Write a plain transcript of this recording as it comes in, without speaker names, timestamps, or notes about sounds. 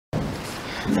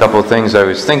A couple of things I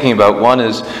was thinking about. One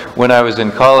is, when I was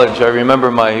in college, I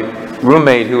remember my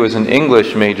roommate, who was an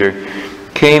English major,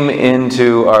 came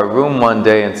into our room one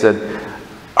day and said,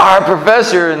 our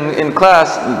professor in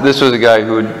class, this was a guy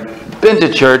who had been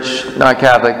to church, not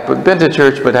Catholic, but been to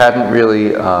church, but hadn't really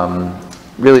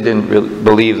didn't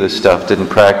believe this stuff, didn't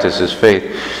practice his faith.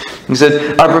 He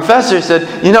said, our professor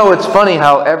said, you know, it's funny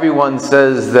how everyone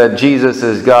says that Jesus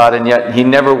is God, and yet he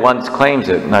never once claims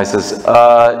it. And I says,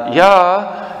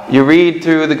 yeah, you read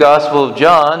through the Gospel of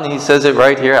John, he says it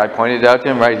right here. I pointed out to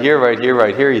him right here, right here,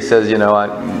 right here. He says, you know,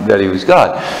 that he was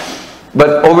God.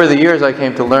 But over the years I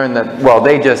came to learn that, well,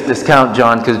 they just discount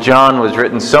John because John was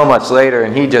written so much later,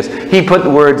 and he put the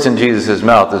words in Jesus'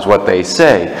 mouth is what they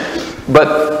say.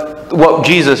 But what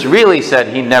Jesus really said,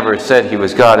 he never said he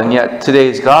was God, and yet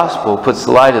today's gospel puts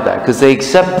the lie to that, because they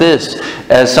accept this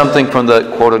as something from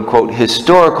the quote-unquote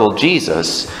historical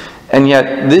Jesus, and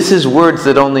yet this is words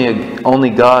that only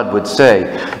God would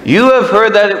say. You have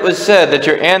heard that it was said that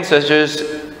to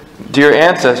your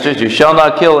ancestors, you shall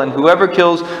not kill, and whoever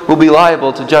kills will be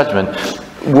liable to judgment.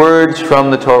 Words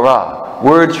from the Torah,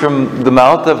 words from the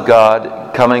mouth of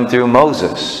God coming through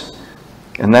Moses.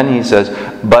 And then he says,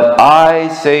 but I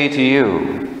say to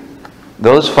you,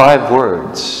 those 5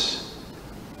 words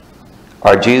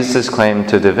are Jesus' claim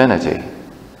to divinity.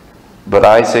 But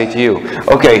I say to you,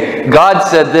 okay, God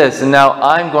said this, and now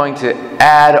I'm going to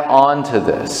add on to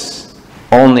this.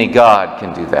 Only God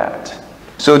can do that.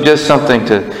 So just something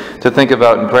to think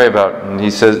about and pray about, and he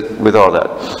says, with all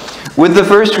that. With the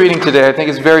first reading today, I think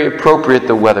it's very appropriate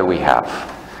the weather we have.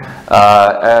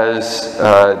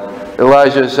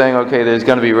 Elijah is saying, okay, there's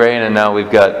going to be rain, and now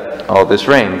we've got all this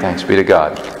rain, thanks be to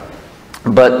God.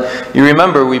 But you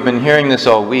remember, we've been hearing this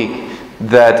all week,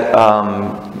 that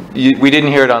we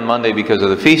didn't hear it on Monday because of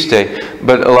the feast day,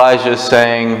 but the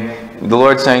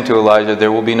Lord's saying to Elijah,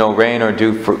 there will be no rain or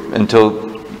dew until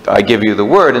I give you the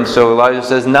word. And so Elijah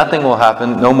says, nothing will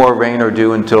happen, no more rain or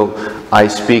dew until I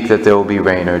speak that there will be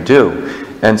rain or dew.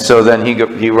 And so then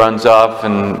he runs off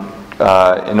and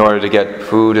in order to get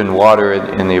food and water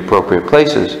in the appropriate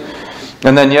places.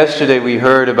 And then yesterday we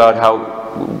heard about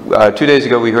how, 2 days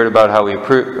ago we heard about how he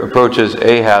approaches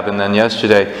Ahab, and then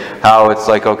yesterday how it's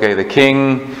like, okay, the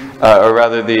king, or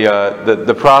rather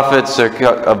the prophets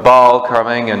of Baal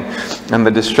coming, and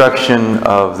the destruction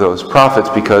of those prophets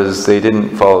because they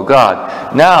didn't follow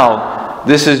God. Now,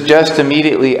 this is just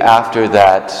immediately after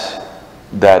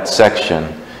that section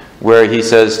where he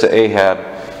says to Ahab,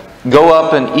 go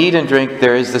up and eat and drink,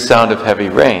 there is the sound of heavy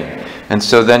rain. And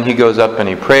so then he goes up and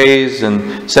he prays,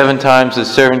 and 7 times his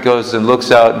servant goes and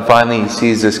looks out, and finally he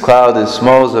sees this cloud as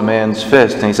small as a man's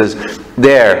fist, and he says,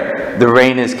 there, the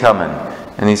rain is coming.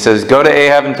 And he says, go to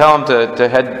Ahab and tell him to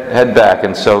head back.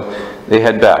 And so they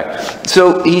head back.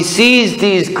 So he sees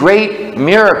these great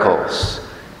miracles.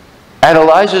 At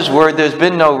Elijah's word, there's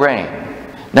been no rain.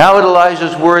 Now at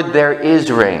Elijah's word, there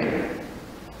is rain.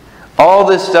 All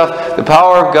this stuff, the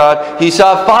power of God. He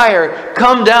saw fire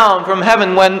come down from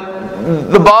heaven when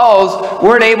the Baals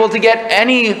weren't able to get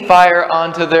any fire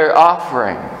onto their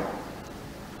offering.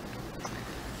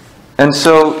 And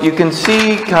so you can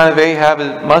see kind of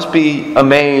Ahab must be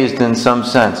amazed in some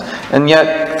sense. And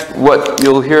yet what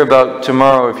you'll hear about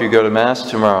tomorrow, if you go to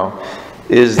Mass tomorrow,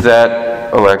 is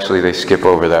that, oh actually they skip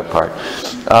over that part.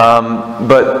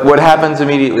 But what happens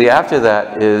immediately after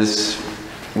that is,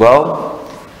 well,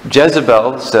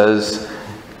 Jezebel says,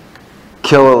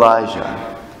 kill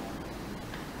Elijah.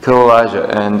 Kill Elijah.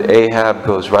 And Ahab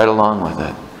goes right along with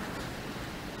it.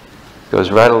 Goes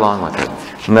right along with it.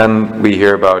 And then we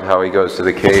hear about how he goes to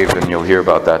the cave, and you'll hear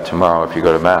about that tomorrow if you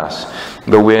go to Mass.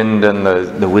 The wind and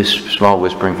the small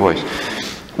whispering voice.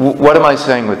 What am I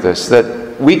saying with this?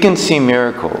 That we can see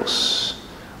miracles.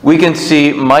 We can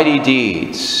see mighty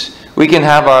deeds. We can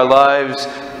have our lives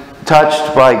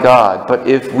touched by God. But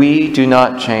if we do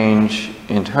not change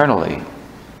internally,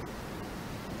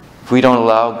 if we don't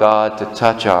allow God to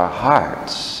touch our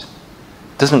hearts,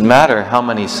 it doesn't matter how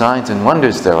many signs and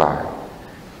wonders there are.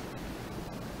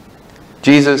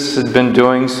 Jesus has been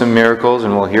doing some miracles,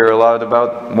 and we'll hear a lot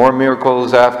about more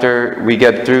miracles after we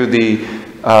get through the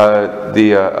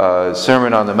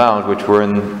Sermon on the Mount, which we're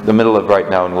in the middle of right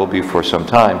now and will be for some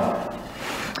time.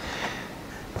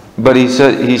 But he's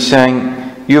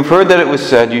saying, you've heard that it was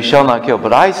said, you shall not kill.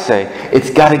 But I say, it's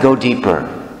got to go deeper.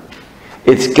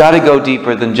 It's got to go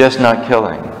deeper than just not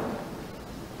killing.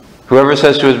 Whoever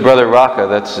says to his brother,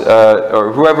 Raka,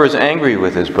 or whoever is angry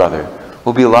with his brother,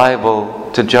 will be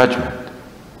liable to judgment.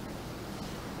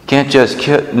 You can't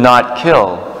just not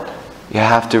kill. You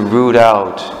have to root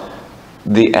out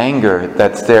the anger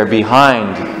that's there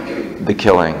behind the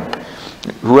killing.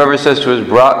 Whoever says to his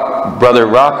brother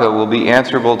Raka will be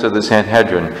answerable to the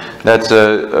Sanhedrin. That's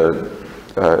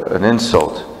an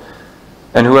insult.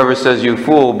 And whoever says you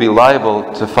fool will be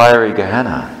liable to fiery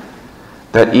Gehenna.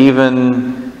 That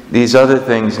even these other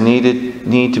things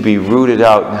need to be rooted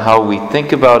out in how we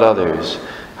think about others,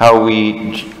 how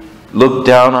we look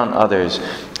down on others,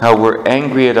 how we're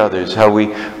angry at others, how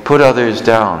we put others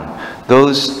down.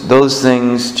 Those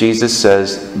things, Jesus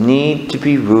says, need to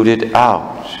be rooted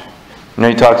out. You know,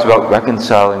 he talks about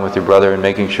reconciling with your brother and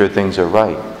making sure things are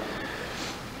right.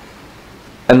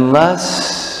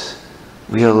 Unless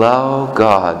we allow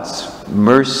God's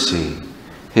mercy,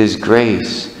 His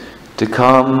grace, to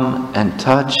come and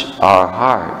touch our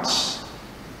hearts,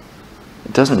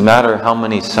 it doesn't matter how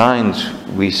many signs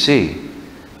we see.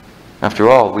 After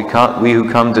all, we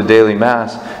who come to daily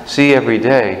Mass see every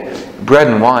day bread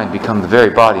and wine become the very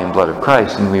body and blood of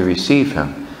Christ, and we receive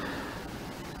Him.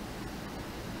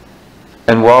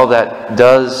 And while that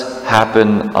does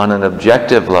happen on an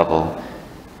objective level,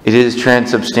 it is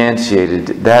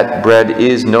transubstantiated. That bread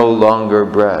is no longer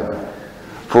bread.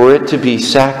 For it to be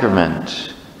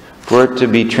sacrament, for it to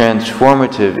be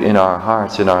transformative in our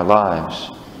hearts, in our lives,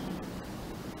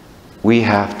 we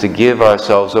have to give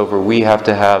ourselves over. We have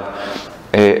to have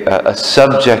a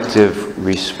subjective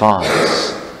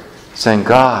response, saying,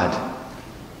 God,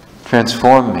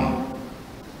 transform me.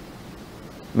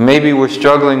 Maybe we're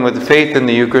struggling with faith in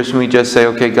the Eucharist and we just say,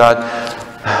 okay, God,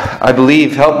 I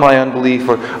believe, help my unbelief.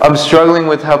 Or I'm struggling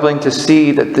with helping to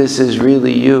see that this is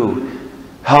really you.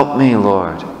 Help me,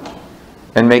 Lord.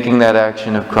 And making that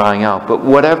action of crying out. But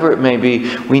whatever it may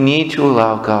be, we need to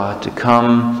allow God to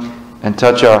come and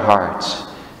touch our hearts.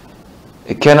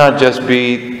 It cannot just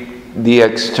be the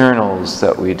externals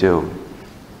that we do.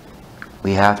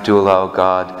 We have to allow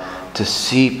God to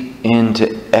seep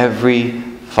into every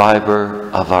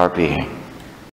fiber of our being.